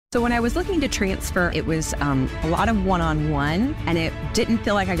So when I was looking to transfer, it was a lot of one-on-one, and it didn't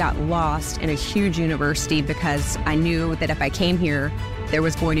feel like I got lost in a huge university because I knew that if I came here, there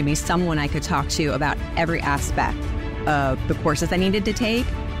was going to be someone I could talk to about every aspect of the courses I needed to take,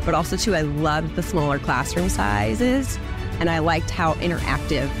 but also too, I loved the smaller classroom sizes, and I liked how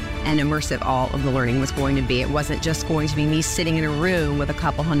interactive and immersive all of the learning was going to be. It wasn't just going to be me sitting in a room with a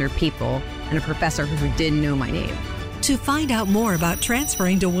couple hundred people and a professor who didn't know my name. To find out more about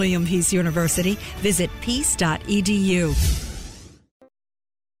transferring to William Peace University, visit peace.edu.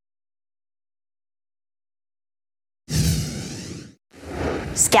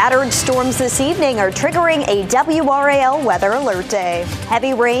 Scattered storms this evening are triggering a WRAL weather alert day.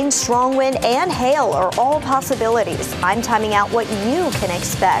 Heavy rain, strong wind, and hail are all possibilities. I'm timing out what you can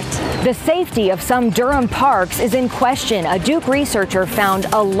expect. The safety of some Durham parks is in question. A Duke researcher found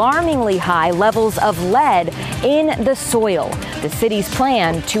alarmingly high levels of lead in the soil. The city's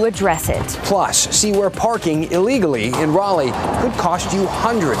plan to address it. Plus, see where parking illegally in Raleigh could cost you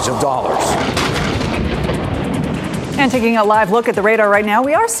hundreds of dollars. And taking a live look at the radar right now,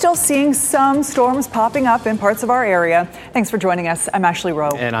 we are still seeing some storms popping up in parts of our area. Thanks for joining us. I'm Ashley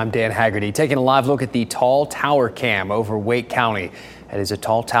Rowe. And I'm Dan Haggerty. Taking a live look at the tall tower cam over Wake County. That is a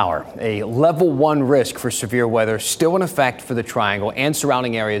tall tower. A level 1 risk for severe weather still in effect for the Triangle and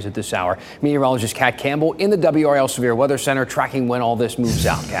surrounding areas at this hour. Meteorologist Kat Campbell in the WRAL Severe Weather Center tracking when all this moves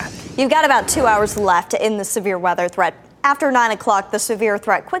out. Kat. You've got about 2 hours left in the severe weather threat. After 9 o'clock, the severe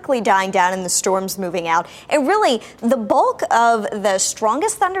threat quickly dying down and the storms moving out. And really, the bulk of the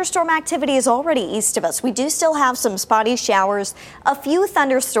strongest thunderstorm activity is already east of us. We do still have some spotty showers, a few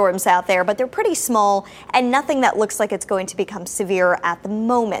thunderstorms out there, but they're pretty small and nothing that looks like it's going to become severe at the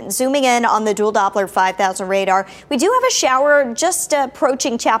moment. Zooming in on the dual Doppler 5000 radar, we do have a shower just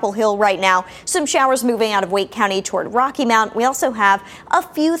approaching Chapel Hill right now. Some showers moving out of Wake County toward Rocky Mount. We also have a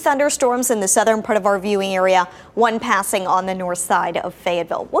few thunderstorms in the southern part of our viewing area, one passing on the north side of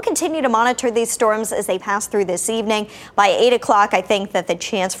Fayetteville. We'll continue to monitor these storms as they pass through this evening. By 8 o'clock, I think that the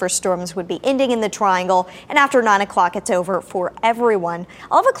chance for storms would be ending in the Triangle, and after 9 o'clock, it's over for everyone.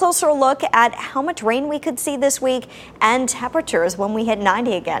 I'll have a closer look at how much rain we could see this week and temperatures when we hit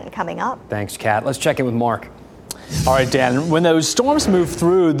 90 again coming up. Thanks, Kat. Let's check in with Mark. All right, Dan, when those storms moved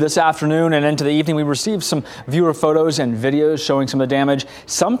through this afternoon and into the evening, we received some viewer photos and videos showing some of the damage.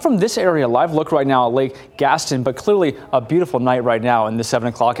 Some from this area. Live look right now at Lake Gaston, but clearly a beautiful night right now in the 7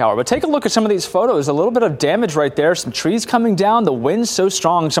 o'clock hour. But take a look at some of these photos. A little bit of damage right there. Some trees coming down. The wind's so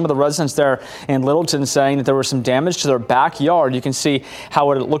strong. Some of the residents there in Littleton saying that there was some damage to their backyard. You can see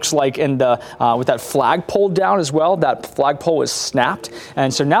how it looks like in the with that flagpole down as well. That flagpole was snapped.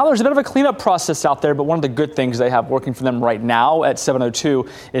 And so now there's a bit of a cleanup process out there. But one of the good things they have working for them right now at 7:02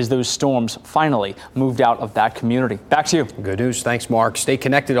 is those storms finally moved out of that community. Back to you. Good news. Thanks, Mark. Stay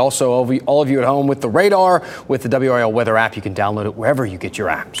connected also, all of you at home, with the radar, with the WRAL weather app. You can download it wherever you get your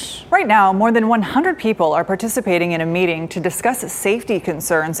apps. Right now, more than 100 people are participating in a meeting to discuss safety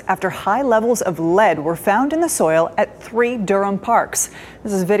concerns after high levels of lead were found in the soil at 3 Durham parks.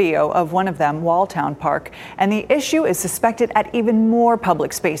 This is video of one of them, Walltown Park, and the issue is suspected at even more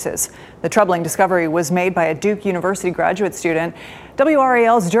public spaces. The troubling discovery was made by a Duke University graduate student.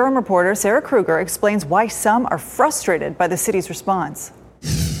 WRAL's Durham reporter Sarah Kruger explains why some are frustrated by the city's response.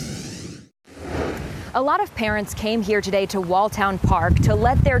 A lot of parents came here today to Walltown Park to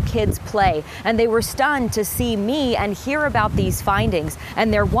let their kids play, and they were stunned to see me and hear about these findings.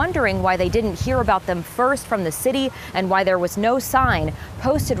 And they're wondering why they didn't hear about them first from the city and why there was no sign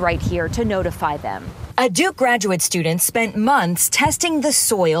posted right here to notify them. A Duke graduate student spent months testing the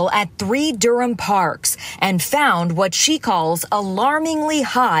soil at 3 Durham parks and found what she calls alarmingly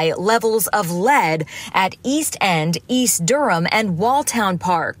high levels of lead at East End, East Durham, and Walltown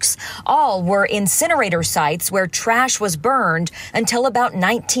parks. All were incinerator sites where trash was burned until about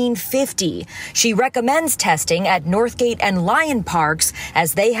 1950. She recommends testing at Northgate and Lyon parks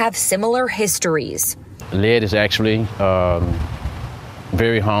as they have similar histories. Lead is actually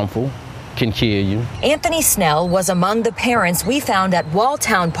very harmful. Can kill you. Anthony Snell was among the parents we found at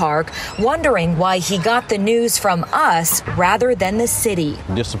Walltown Park, wondering why he got the news from us rather than the city.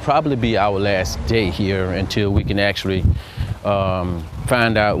 This will probably be our last day here until we can actually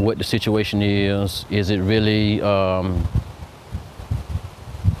find out what the situation is. Is it really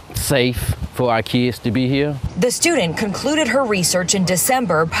safe for our kids to be here? The student concluded her research in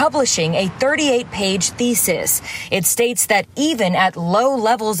December, publishing a 38-page thesis. It states that even at low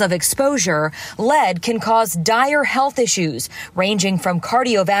levels of exposure, lead can cause dire health issues, ranging from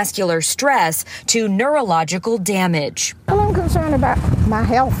cardiovascular stress to neurological damage. Well, I'm concerned about my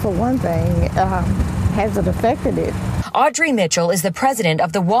health for one thing. Has it affected it? Audrey Mitchell is the president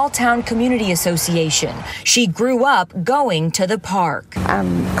of the Walltown Community Association. She grew up going to the park.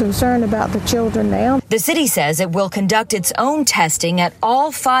 I'm concerned about the children now. The city says it will conduct its own testing at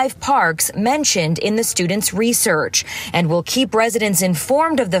all 5 parks mentioned in the students' research and will keep residents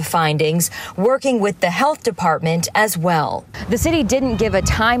informed of the findings, working with the health department as well. The city didn't give a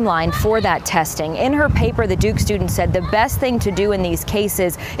timeline for that testing. In her paper, the Duke student said the best thing to do in these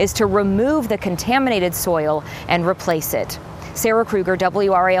cases is to remove the contaminated soil and replace it. Sarah Kruger,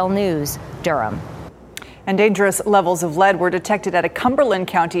 WRAL News, Durham. And dangerous levels of lead were detected at a Cumberland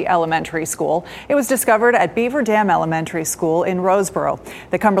County elementary school. It was discovered at Beaver Dam Elementary School in Roseboro.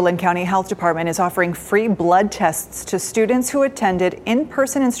 The Cumberland County Health Department is offering free blood tests to students who attended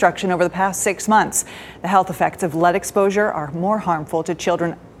in-person instruction over the past 6 months. The health effects of lead exposure are more harmful to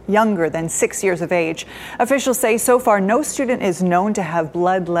children younger than 6 years of age. Officials say so far no student is known to have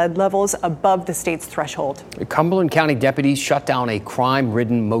lead levels above the state's threshold. Cumberland County deputies shut down a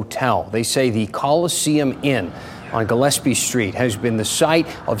crime-ridden motel. They say the Coliseum Inn on Gillespie Street has been the site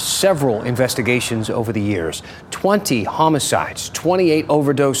of several investigations over the years. 20 homicides, 28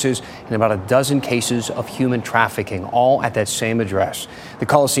 overdoses, and about a dozen cases of human trafficking, all at that same address. The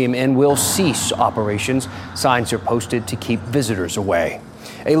Coliseum Inn will cease operations. Signs are posted to keep visitors away.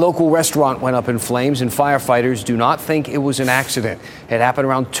 A local restaurant went up in flames, and firefighters do not think it was an accident. It happened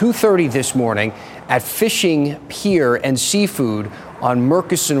around 2:30 this morning at Fishing Pier and Seafood on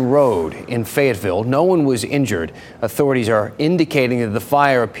Murkison Road in Fayetteville. No one was injured. Authorities are indicating that the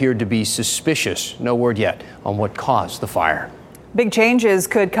fire appeared to be suspicious. No word yet on what caused the fire. Big changes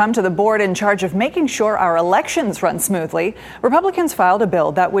could come to the board in charge of making sure our elections run smoothly. Republicans filed a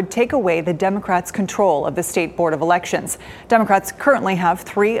bill that would take away the Democrats' control of the state board of elections. Democrats currently have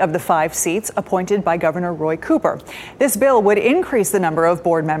 3 of the 5 seats appointed by Governor Roy Cooper. This bill would increase the number of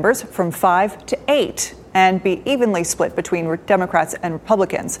board members from 5 to 8 and be evenly split between Democrats and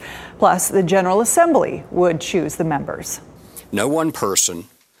Republicans. Plus, the General Assembly would choose the members. No one person,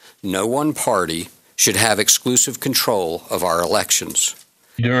 no one party should have exclusive control of our elections.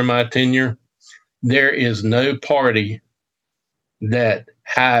 During my tenure, there is no party that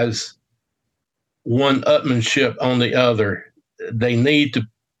has one-upmanship on the other. They need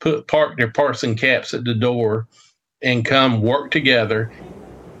to park their partisan caps at the door and come work together.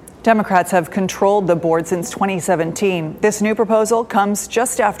 Democrats have controlled the board since 2017. This new proposal comes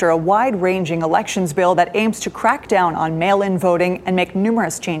just after a wide-ranging elections bill that aims to crack down on mail-in voting and make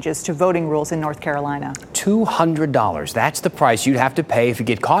numerous changes to voting rules in North Carolina. $200. That's the price you'd have to pay if you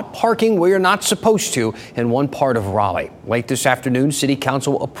get caught parking where you're not supposed to in one part of Raleigh. Late this afternoon, City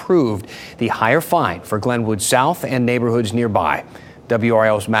Council approved the higher fine for Glenwood South and neighborhoods nearby.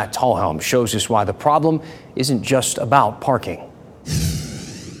 WRAL's Matt Tallhelm shows us why the problem isn't just about parking.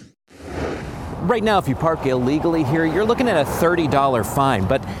 Right now, if you park illegally here, you're looking at a $30 fine.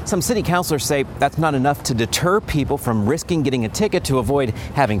 But some city councilors say that's not enough to deter people from risking getting a ticket to avoid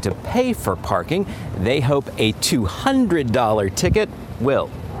having to pay for parking. They hope a $200 ticket will.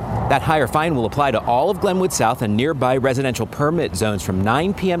 That higher fine will apply to all of Glenwood South and nearby residential permit zones from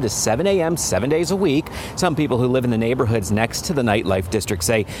 9 p.m. to 7 a.m. 7 days a week. Some people who live in the neighborhoods next to the nightlife district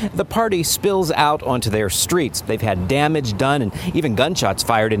say the party spills out onto their streets. They've had damage done and even gunshots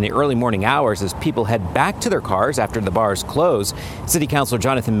fired in the early morning hours as people head back to their cars after the bars close. City Councilor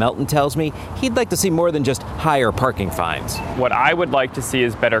Jonathan Melton tells me he'd like to see more than just higher parking fines. What I would like to see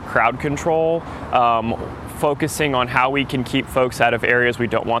is better crowd control, focusing on how we can keep folks out of areas we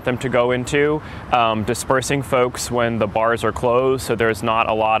don't want them to go into, dispersing folks when the bars are closed so there's not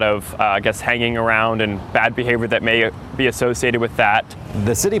a lot of, hanging around and bad behavior that may be associated with that.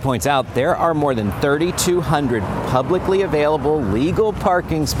 The city points out there are more than 3,200 publicly available legal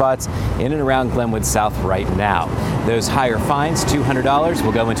parking spots in and around Glenwood South right now. Those higher fines, $200,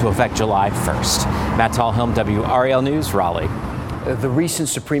 will go into effect July 1st. Matt Tallhelm, WRAL News, Raleigh. The recent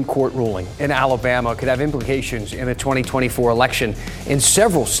Supreme Court ruling in Alabama could have implications in the 2024 election in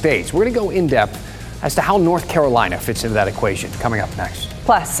several states. We're going to go in depth as to how North Carolina fits into that equation. Coming up next.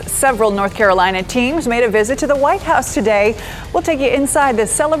 Plus, several North Carolina teams made a visit to the White House today. We'll take you inside the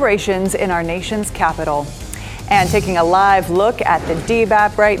celebrations in our nation's capital. And taking a live look at the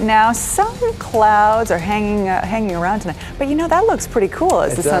DBAP right now, some clouds are hanging around tonight. But you know, that looks pretty cool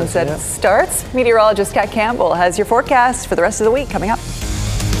as the sunset starts. Meteorologist Kat Campbell has your forecast for the rest of the week coming up.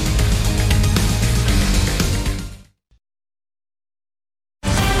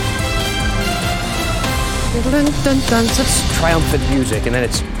 Such triumphant music, and then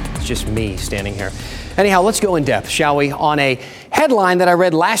it's just me standing here. Anyhow, let's go in depth, shall we, on a headline that I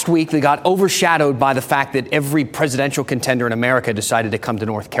read last week that got overshadowed by the fact that every presidential contender in America decided to come to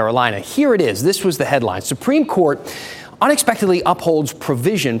North Carolina. Here it is. This was the headline. Supreme Court unexpectedly upholds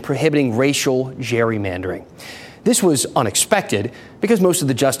provision prohibiting racial gerrymandering. This was unexpected because most of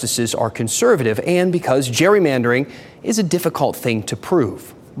the justices are conservative and because gerrymandering is a difficult thing to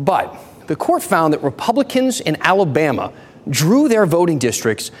prove. But the court found that Republicans in Alabama drew their voting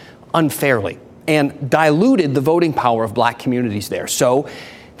districts unfairly and diluted the voting power of black communities there. So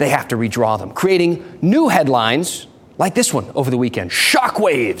they have to redraw them, creating new headlines like this one over the weekend.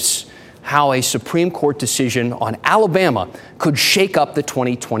 Shockwaves. How a Supreme Court decision on Alabama could shake up the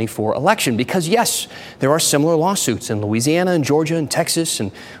 2024 election. Because, yes, there are similar lawsuits in Louisiana and Georgia and Texas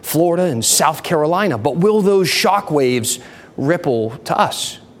and Florida and South Carolina. But will those shockwaves ripple to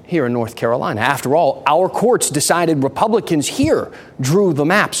us here in North Carolina? After all, our courts decided Republicans here drew the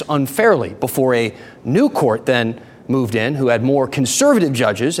maps unfairly before a new court then moved in who had more conservative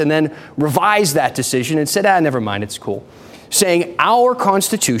judges and then revised that decision and said, never mind, it's cool. Saying our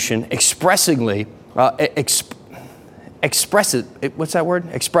Constitution expressly, expressly,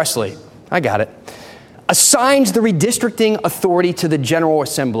 I got it, assigns the redistricting authority to the General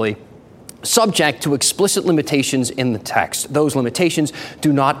Assembly subject to explicit limitations in the text. Those limitations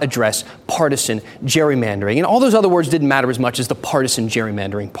do not address partisan gerrymandering. And all those other words didn't matter as much as the partisan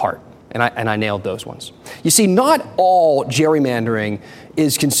gerrymandering part. And I nailed those ones. You see, not all gerrymandering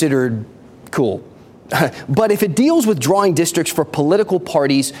is considered cool. But if it deals with drawing districts for political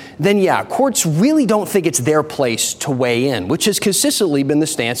parties, then yeah, courts really don't think it's their place to weigh in, which has consistently been the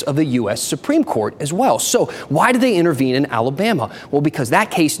stance of the U.S. Supreme Court as well. So why did they intervene in Alabama? Well, because that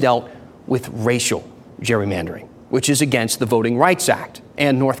case dealt with racial gerrymandering, which is against the Voting Rights Act.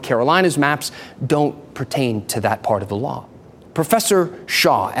 And North Carolina's maps don't pertain to that part of the law. Professor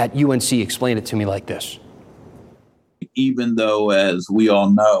Shaw at UNC explained it to me like this. Even though, as we all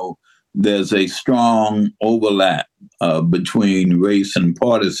know, there's a strong overlap between race and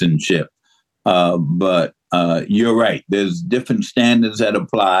partisanship. But you're right. There's different standards that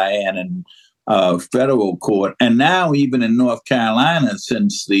apply. And in federal court, and now even in North Carolina,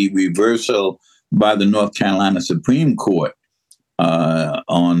 since the reversal by the North Carolina Supreme Court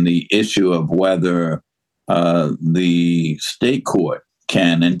on the issue of whether the state court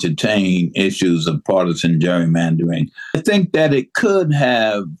can entertain issues of partisan gerrymandering, I think that it could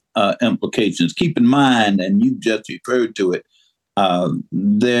have implications. Keep in mind, and you just referred to it,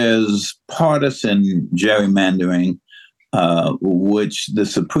 there's partisan gerrymandering, which the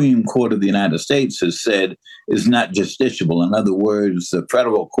Supreme Court of the United States has said is not justiciable. In other words, the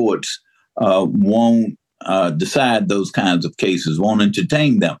federal courts won't decide those kinds of cases, won't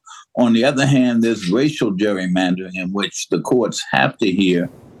entertain them. On the other hand, there's racial gerrymandering in which the courts have to hear.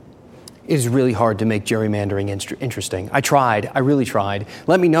 It is really hard to make gerrymandering interesting. I really tried.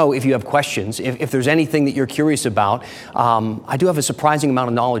 Let me know if you have questions, if there's anything that you're curious about. I do have a surprising amount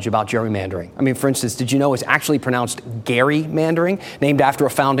of knowledge about gerrymandering. I mean, for instance, did you know it's actually pronounced Gary-mandering, named after a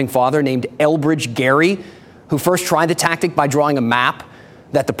founding father named Elbridge Gerry, who first tried the tactic by drawing a map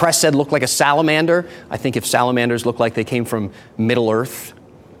that the press said looked like a salamander. I think if salamanders looked like they came from Middle Earth.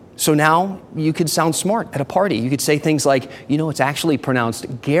 So now you could sound smart at a party. You could say things like, it's actually pronounced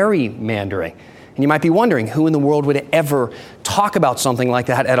gerrymandering. And you might be wondering, who in the world would ever talk about something like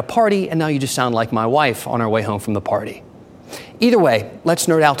that at a party? And now you just sound like my wife on our way home from the party. Either way, let's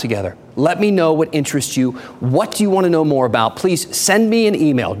nerd out together. Let me know what interests you. What do you want to know more about? Please send me an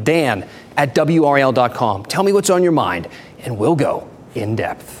email, dan@WRAL.com. Tell me what's on your mind, and we'll go in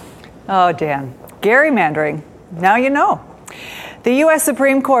depth. Oh, Dan, gerrymandering. Now you know. The U.S.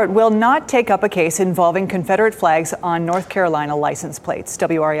 Supreme Court will not take up a case involving Confederate flags on North Carolina license plates.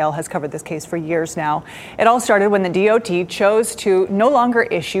 WRAL has covered this case for years now. It all started when the DOT chose to no longer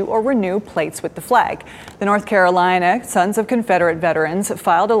issue or renew plates with the flag. The North Carolina Sons of Confederate Veterans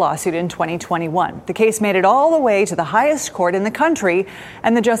filed a lawsuit in 2021. The case made it all the way to the highest court in the country,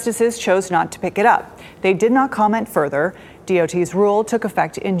 and the justices chose not to pick it up. They did not comment further. DOT's rule took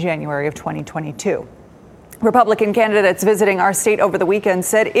effect in January of 2022. Republican candidates visiting our state over the weekend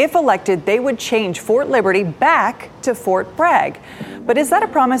said if elected, they would change Fort Liberty back to Fort Bragg. But is that a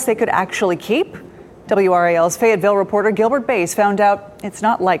promise they could actually keep? WRAL's Fayetteville reporter Gilbert Bass found out it's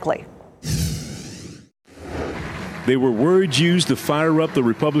not likely. They were words used to fire up the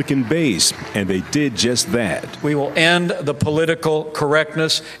Republican base, and they did just that. We will end the political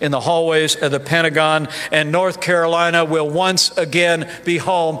correctness in the hallways of the Pentagon, and North Carolina will once again be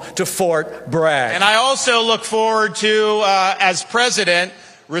home to Fort Bragg. And I also look forward to, as president,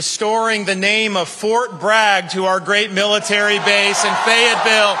 restoring the name of Fort Bragg to our great military base in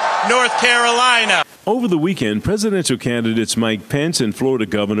Fayetteville, North Carolina. Over the weekend, presidential candidates Mike Pence and Florida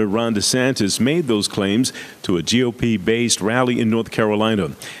Governor Ron DeSantis made those claims to a GOP-based rally in North Carolina.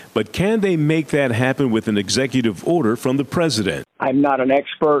 But can they make that happen with an executive order from the president? I'm not an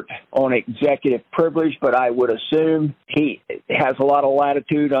expert on executive privilege, but I would assume he has a lot of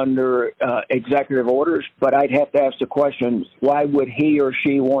latitude under executive orders. But I'd have to ask the question, why would he or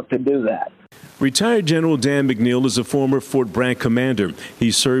she want to do that? Retired General Dan McNeil is a former Fort Bragg commander.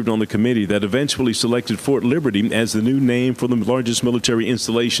 He served on the committee that eventually selected Fort Liberty as the new name for the largest military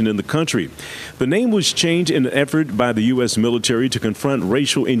installation in the country. The name was changed in an effort by the U.S. military to confront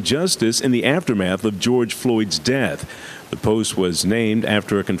racial injustice in the aftermath of George Floyd's death. The post was named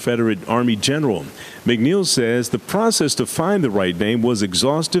after a Confederate Army general. McNeil says the process to find the right name was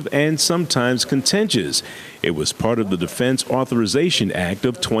exhaustive and sometimes contentious. It was part of the Defense Authorization Act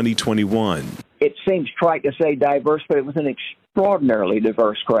of 2021. It seems trite to say diverse, but it was an extraordinarily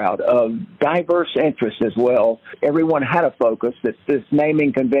diverse crowd of diverse interests as well. Everyone had a focus that this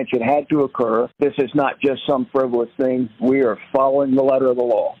naming convention had to occur. This is not just some frivolous thing. We are following the letter of the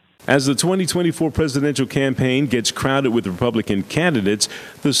law. As the 2024 presidential campaign gets crowded with Republican candidates,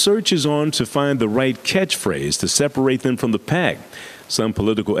 the search is on to find the right catchphrase to separate them from the pack. Some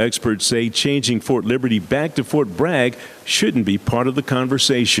political experts say changing Fort Liberty back to Fort Bragg shouldn't be part of the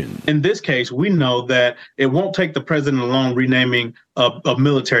conversation. In this case, we know that it won't take the president alone renaming a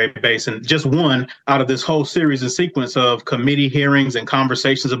military base, and just one out of this whole series and sequence of committee hearings and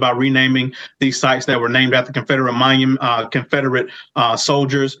conversations about renaming these sites that were named after Confederate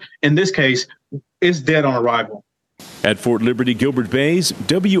soldiers. In this case, it's dead on arrival. At Fort Liberty, Gilbert Bays,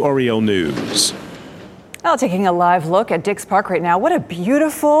 WRAL News. Well, taking a live look at Dix Park right now. What a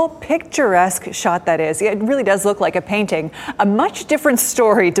beautiful, picturesque shot that is. It really does look like a painting. A much different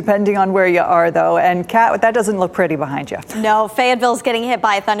story depending on where you are, though. And Kat, that doesn't look pretty behind you. No, Fayetteville's getting hit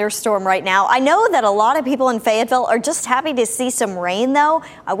by a thunderstorm right now. I know that a lot of people in Fayetteville are just happy to see some rain, though.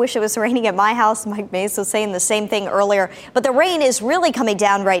 I wish it was raining at my house. Mike Mays was saying the same thing earlier. But the rain is really coming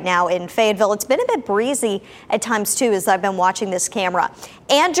down right now in Fayetteville. It's been a bit breezy at times, too, as I've been watching this camera.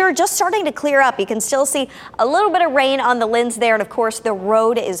 Andrew, just starting to clear up. You can still see a little bit of rain on the Linds there, and of course the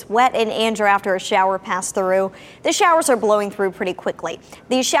road is wet in Andrew after a shower passed through. The showers are blowing through pretty quickly.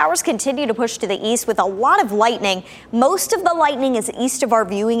 These showers continue to push to the east with a lot of lightning. Most of the lightning is east of our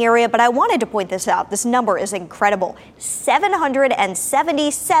viewing area, but I wanted to point this out. This number is incredible.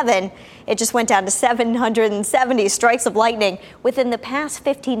 777. It just went down to 770 strikes of lightning within the past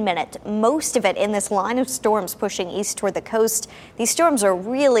 15 minutes. Most of it in this line of storms pushing east toward the coast. These storms are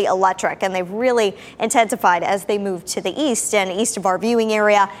really electric, and they've really intensified as they move to the east and east of our viewing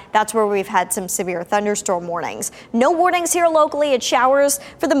area. That's where we've had some severe thunderstorm warnings. No warnings here locally. It's showers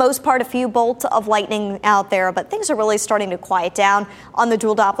for the most part, a few bolts of lightning out there, but things are really starting to quiet down on the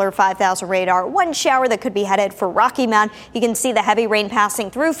dual Doppler 5000 radar. One shower that could be headed for Rocky Mount. You can see the heavy rain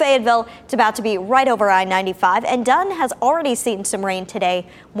passing through Fayetteville. It's about to be right over I-95, and Dunn has already seen some rain today,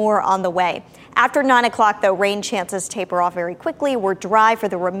 more on the way. After 9 o'clock, though, rain chances taper off very quickly. We're dry for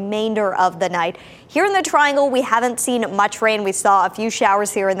the remainder of the night. Here in the Triangle, we haven't seen much rain. We saw a few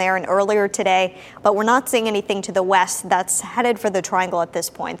showers here and there and earlier today, but we're not seeing anything to the west that's headed for the Triangle at this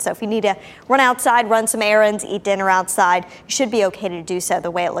point. So if you need to run outside, run some errands, eat dinner outside, you should be okay to do so the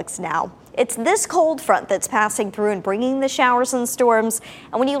way it looks now. It's this cold front that's passing through and bringing the showers and storms.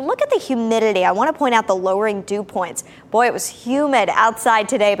 And when you look at the humidity, I want to point out the lowering dew points. Boy, it was humid outside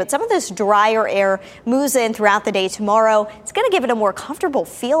today, but some of this drier air moves in throughout the day tomorrow. It's going to give it a more comfortable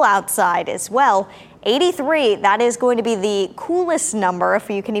feel outside as well. 83, that is going to be the coolest number, if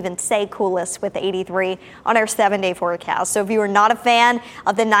you can even say coolest with 83 on our 7-day forecast. So if you are not a fan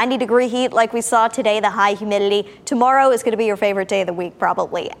of the 90-degree heat like we saw today, the high humidity, tomorrow is going to be your favorite day of the week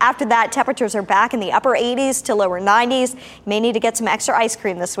probably. After that, temperatures are back in the upper 80s to lower 90s. You may need to get some extra ice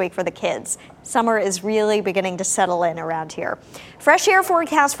cream this week for the kids. Summer is really beginning to settle in around here. Fresh air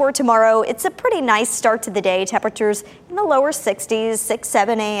forecast for tomorrow. It's a pretty nice start to the day. Temperatures in the lower 60s, 6,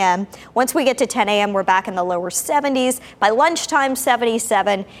 7 a.m. Once we get to 10 a.m., we're back in the lower 70s. By lunchtime,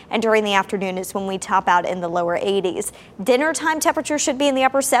 77. And during the afternoon is when we top out in the lower 80s. Dinner time temperature should be in the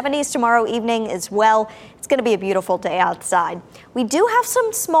upper 70s tomorrow evening as well. It's going to be a beautiful day outside. We do have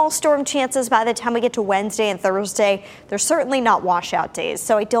some small storm chances by the time we get to Wednesday and Thursday. They're certainly not washout days,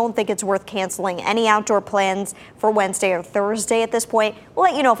 so I don't think it's worth canceling any outdoor plans for Wednesday or Thursday at this point. We'll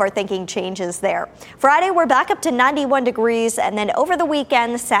let you know if our thinking changes there. Friday, we're back up to 91 degrees, and then over the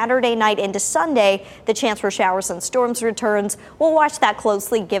weekend, Saturday night into Sunday, the chance for showers and storms returns. We'll watch that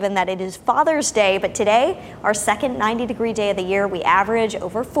closely given that it is Father's Day, but today, our second 90-degree day of the year, we average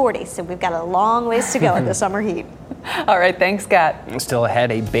over 40, so we've got a long ways to go in the summer heat. All right, thanks, Kat. Still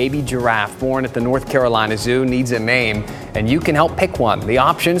ahead, a baby giraffe born at the North Carolina Zoo needs a name, and you can help pick one. The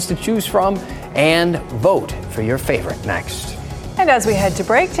options to choose from and vote for your favorite next. And as we head to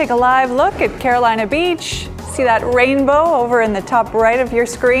break, take a live look at Carolina Beach. See that rainbow over in the top right of your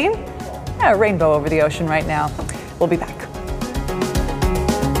screen? Yeah, a rainbow over the ocean right now. We'll be back.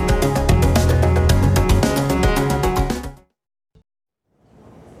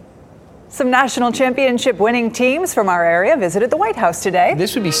 Some national championship winning teams from our area visited the White House today.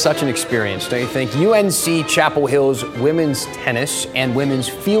 This would be such an experience, don't you think? UNC Chapel Hill's women's tennis and women's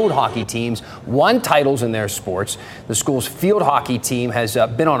field hockey teams won titles in their sports. The school's field hockey team has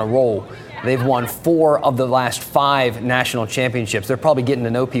been on a roll. They've won 4 of the last 5 national championships. They're probably getting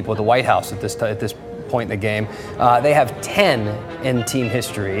to know people at the White House at this point in the game. They have 10 in team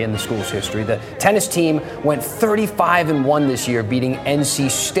history, in the school's history. The tennis team went 35-1 this year, beating NC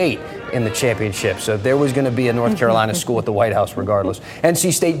State in the championship. So there was going to be a North Carolina school at the White House regardless.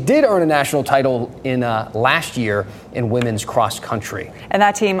 NC State did earn a national title in last year in women's cross country. And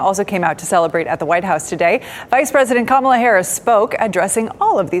that team also came out to celebrate at the White House today. Vice President Kamala Harris spoke, addressing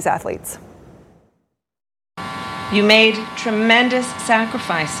all of these athletes. You made tremendous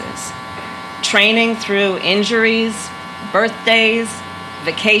sacrifices, training through injuries, birthdays,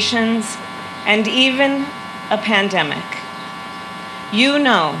 vacations, and even a pandemic. You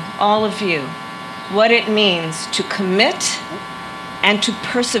know, all of you, what it means to commit and to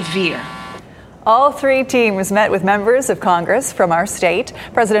persevere. All 3 teams met with members of Congress from our state.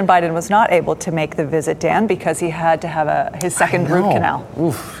 President Biden was not able to make the visit, Dan, because he had to have his second root canal.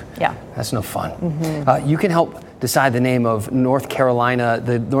 Oof. Yeah. That's no fun. You can help decide the name of the North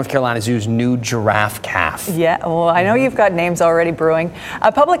Carolina Zoo's new giraffe calf. Yeah, well, I know you've got names already brewing.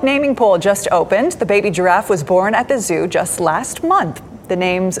 A public naming poll just opened. The baby giraffe was born at the zoo just last month. The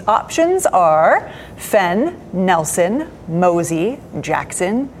names options are Fenn, Nelson, Mosey,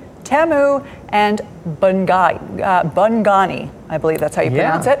 Jackson, Tamu, and Bungani. I believe that's how you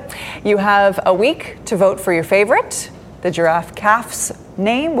pronounce it. You have a week to vote for your favorite. The giraffe calf's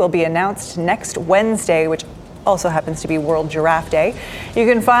name will be announced next Wednesday, which also happens to be World Giraffe Day. You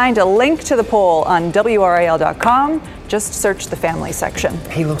can find a link to the poll on WRAL.com. Just search the family section.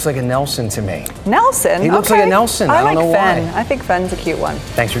 He looks like a Nelson to me. Nelson? He looks like a Nelson. I don't know Fenn. why. I think Fenn's a cute one.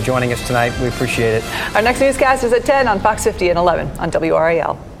 Thanks for joining us tonight. We appreciate it. Our next newscast is at 10 on Fox 50 and 11 on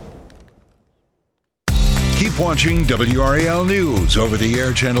WRAL. Keep watching WRAL News over the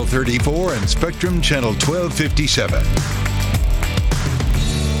air Channel 34 and Spectrum Channel 1257.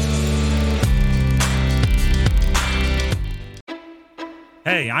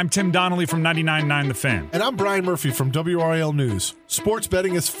 Hey, I'm Tim Donnelly from 99.9 The Fan. And I'm Brian Murphy from WRAL News. Sports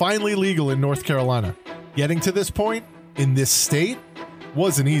betting is finally legal in North Carolina. Getting to this point, in this state,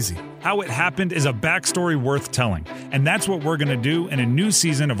 wasn't easy. How it happened is a backstory worth telling, and that's what we're going to do in a new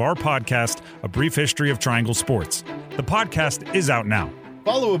season of our podcast, A Brief History of Triangle Sports. The podcast is out now.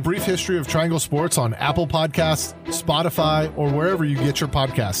 Follow A Brief History of Triangle Sports on Apple Podcasts, Spotify, or wherever you get your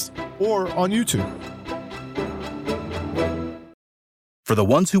podcasts, or on YouTube. For the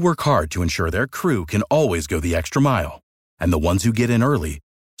ones who work hard to ensure their crew can always go the extra mile, and the ones who get in early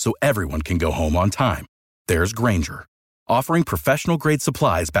so everyone can go home on time, there's Grainger, offering professional-grade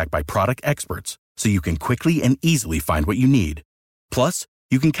supplies backed by product experts so you can quickly and easily find what you need. Plus,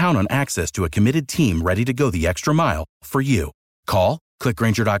 you can count on access to a committed team ready to go the extra mile for you. Call, click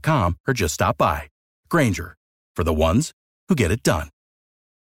Grainger.com, or just stop by. Grainger, for the ones who get it done.